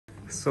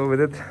So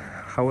Vidit,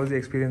 how was the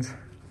experience?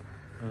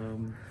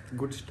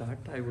 Good start,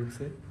 I would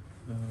say.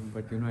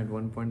 But you know, at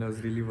one point I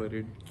was really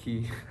worried.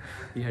 He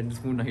had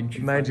this move knight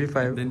g5.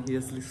 And then he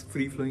has this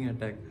free-flowing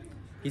attack.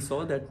 He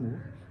saw that move,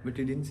 but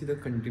he didn't see the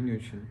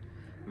continuation,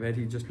 where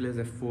he just plays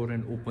f4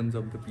 and opens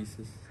up the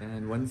pieces.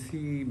 And once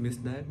he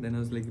missed that, then I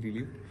was like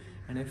relieved.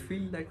 And I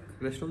feel like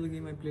rest of the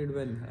game I played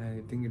well.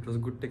 I think it was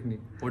good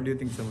technique. What do you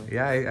think, Samay?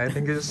 Yeah, I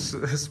think he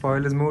just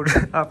spoiled his mood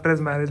after his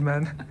marriage,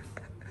 man.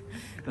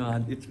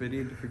 No, it's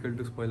very difficult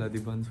to spoil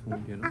Adiban's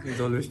mood, you know.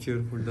 He's always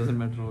cheerful, doesn't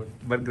matter what.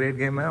 But great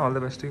game, man. All the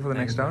best to you for the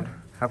next round.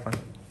 Have fun.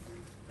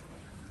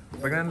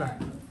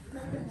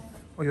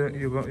 Oh,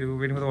 you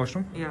waiting for the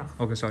washroom? Yeah.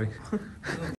 Okay, sorry.